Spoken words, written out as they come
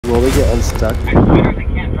Will they get unstuck? They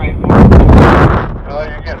can't drive forward. Oh,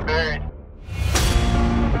 you're getting buried.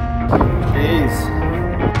 Jeez.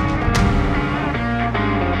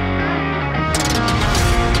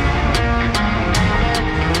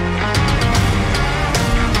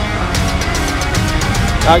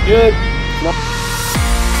 Not good.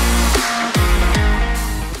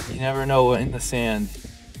 You never know in the sand.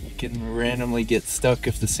 You can randomly get stuck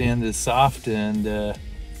if the sand is soft, and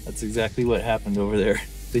that's exactly what happened over there.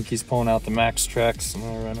 I think he's pulling out the max tracks. I'm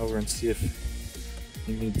gonna run over and see if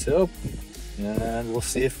he needs help, and we'll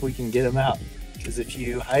see if we can get him out. Because if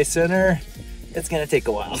you high center, it's gonna take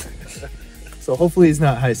a while. So hopefully he's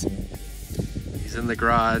not high center. He's in the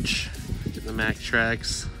garage, getting the max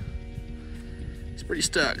tracks. He's pretty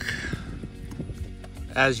stuck.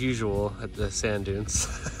 As usual at the sand dunes.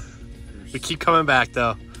 We keep coming back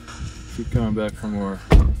though. Keep coming back for more.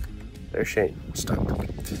 There's Shane, stuck.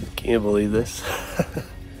 Can you believe this?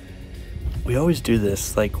 We always do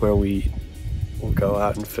this, like where we'll go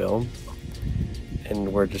out and film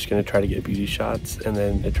and we're just gonna try to get beauty shots, and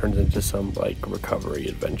then it turns into some like recovery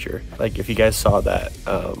adventure. Like if you guys saw that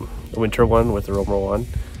winter one with the Roma 1,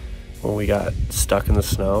 when we got stuck in the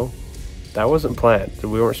snow, that wasn't planned.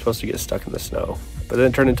 We weren't supposed to get stuck in the snow, but then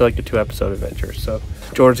it turned into like a 2-episode adventure. So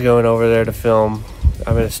George's going over there to film.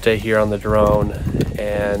 I'm gonna stay here on the drone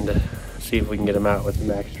and see if we can get him out with the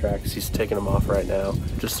max tracks. He's taking them off right now.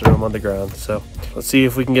 Just threw him on the ground. So let's see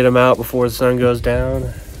if we can get him out before the sun goes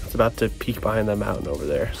down. It's about to peek behind that mountain over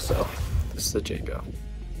there. So this is the Jayco.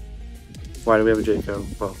 Why do we have a Jayco?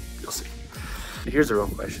 Well, you'll see. Here's the real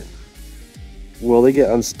question. Will they get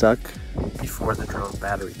unstuck before the drone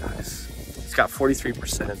battery dies? It's got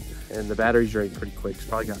 43% and the battery's drained pretty quick. It's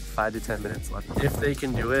probably got 5 to 10 minutes left. If they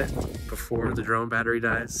can do it before the drone battery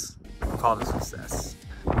dies, we'll call it a success.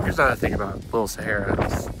 Here's another thing about Little Sahara.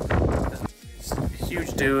 It's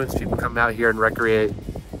huge dunes, people come out here and recreate.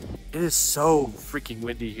 It is so freaking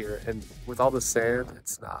windy here, and with all the sand,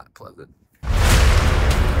 it's not pleasant.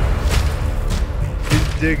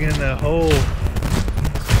 He's digging a hole.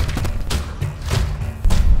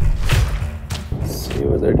 Let's see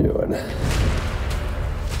what they're doing.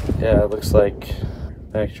 Yeah, it looks like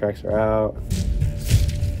max tracks are out.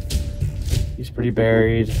 He's pretty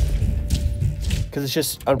buried. Because it's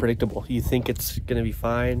just unpredictable. You think it's gonna be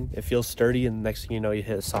fine, it feels sturdy, and the next thing you know, you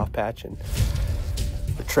hit a soft patch. And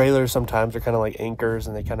the trailers sometimes are kind of like anchors,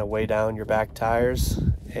 and they kind of weigh down your back tires.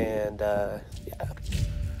 And yeah.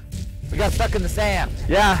 We got stuck in the sand.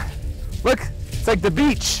 Yeah, look, it's like the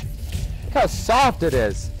beach. Look how soft it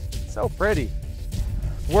is. So pretty.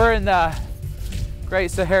 We're in the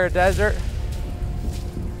Great Sahara Desert.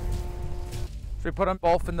 Should we put them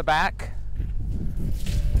both in the back?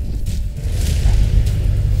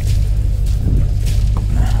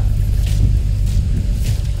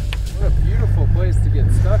 What a beautiful place to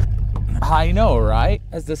get stuck. I know, right?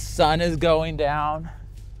 As the sun is going down.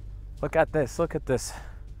 Look at this, look at this.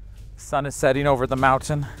 The sun is setting over the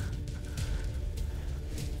mountain.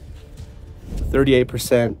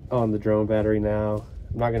 38% on the drone battery now.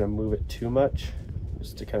 I'm not gonna move it too much,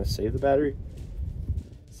 just to kind of save the battery.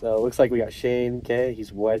 So it looks like we got Shane, okay?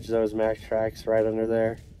 He's wedged those max tracks right under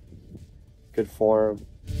there. Good form.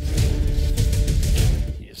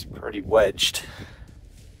 He is pretty wedged.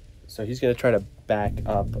 So he's gonna try to back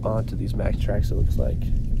up onto these max tracks, it looks like.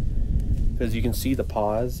 Because you can see the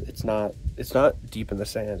pause, it's not deep in the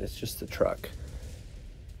sand, it's just the truck.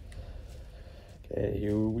 Okay,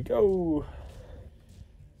 here we go.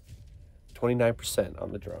 29%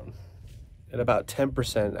 on the drone. And about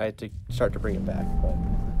 10%, I had to start to bring it back. But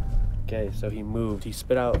okay, so he moved. He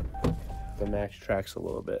spit out the max tracks a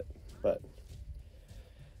little bit, but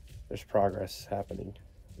there's progress happening.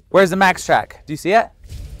 Where's the max track? Do you see it?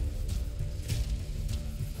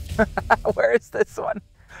 Where is this one?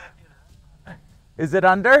 Is it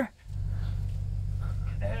under?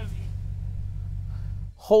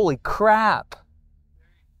 Holy crap.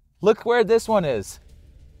 Look where this one is.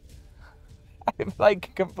 I'm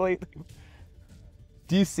like completely...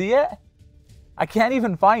 Do you see it? I can't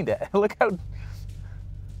even find it. Look how...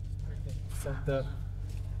 Sent that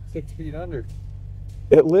 6 feet under.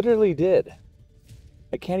 It literally did.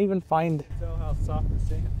 I can't even find... Tell how soft the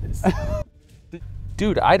sand is.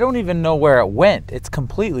 Dude, I don't even know where it went. It's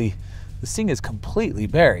completely... This thing is completely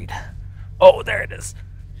buried. Oh, there it is.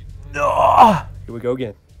 Oh! Here we go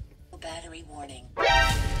again. Battery warning.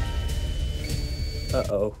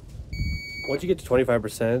 Uh-oh. Once you get to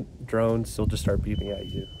 25%, drones will just start beeping at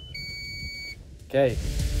you. Okay.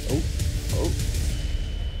 Oh.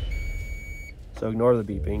 So ignore the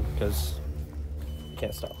beeping, because you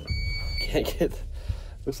can't stop it. Can't get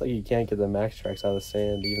Looks like you can't get the max tracks out of the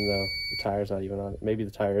sand, even though the tire's not even on it. Maybe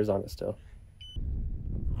the tire is on it still.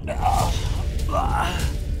 Look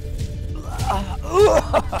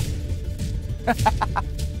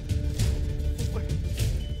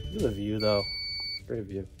at the view, though. Great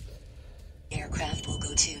view. Aircraft will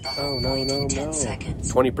go to Oh, no, no, 10 no.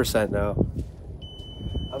 seconds. 20% now.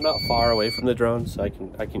 I'm not far away from the drone, so I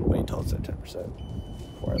can wait till it's at 10%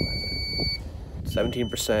 before I land it.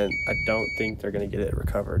 17%, I don't think they're gonna get it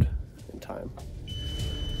recovered in time.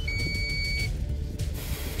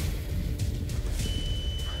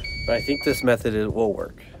 But I think this method will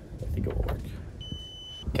work. I think it will work.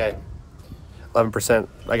 Okay, 11%,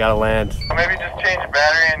 I gotta land. Well, maybe just change the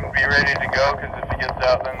battery and be ready to go, because if it gets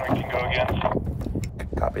out, then we can go again.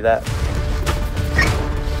 Copy that.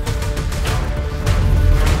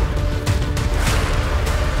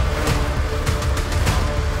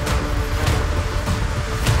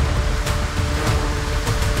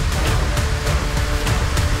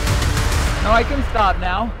 No, I can stop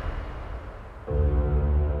now.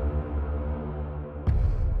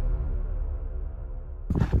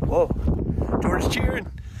 Whoa, George's cheering.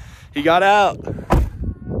 He got out.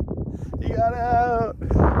 He got out.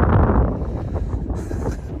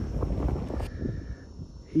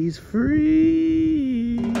 He's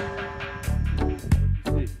free.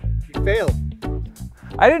 You failed.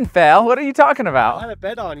 I didn't fail. What are you talking I about? had a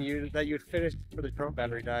bet on you that you'd finish before the drone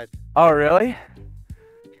battery died. Oh, really?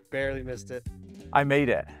 Barely missed it. I made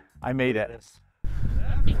it. I made it.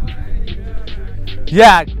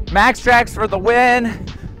 Yeah, Max Tracks for the win.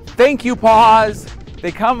 Thank you, Paws.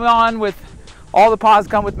 They come on with, all the Paws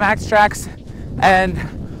come with Max Tracks. And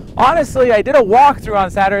honestly, I did a walkthrough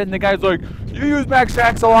on Saturday and the guy's like, you use Max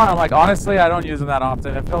Tracks a lot? I'm like, honestly, I don't use them that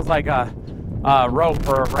often. It feels like a rope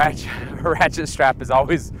or a ratchet strap is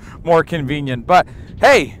always more convenient. But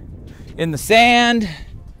hey, in the sand,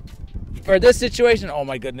 for this situation, oh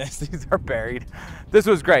my goodness, these are buried. This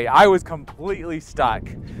was great. I was completely stuck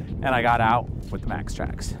and I got out with the Max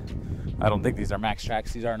Tracks. I don't think these are Max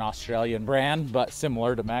Tracks. These are an Australian brand, but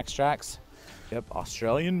similar to Max Tracks. Yep,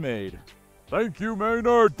 Australian made. Thank you,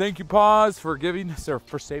 Maynard. Thank you, Paws, for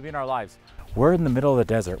saving our lives. We're in the middle of the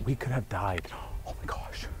desert. We could have died. Oh my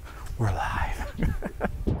gosh, we're alive.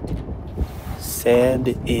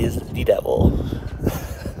 Sand is the devil.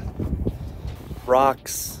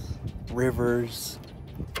 Rocks, rivers,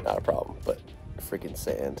 not a problem, but freaking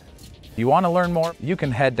sand. If you want to learn more, you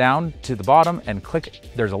can head down to the bottom and click,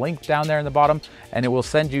 there's a link down there in the bottom, and it will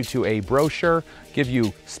send you to a brochure, give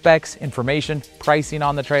you specs, information, pricing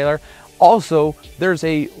on the trailer. Also, there's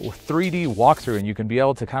a 3D walkthrough and you can be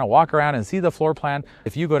able to kind of walk around and see the floor plan.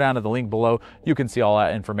 If you go down to the link below, you can see all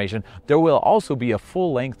that information. There will also be a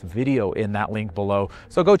full-length video in that link below.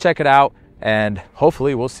 So go check it out and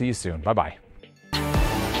hopefully we'll see you soon. Bye-bye.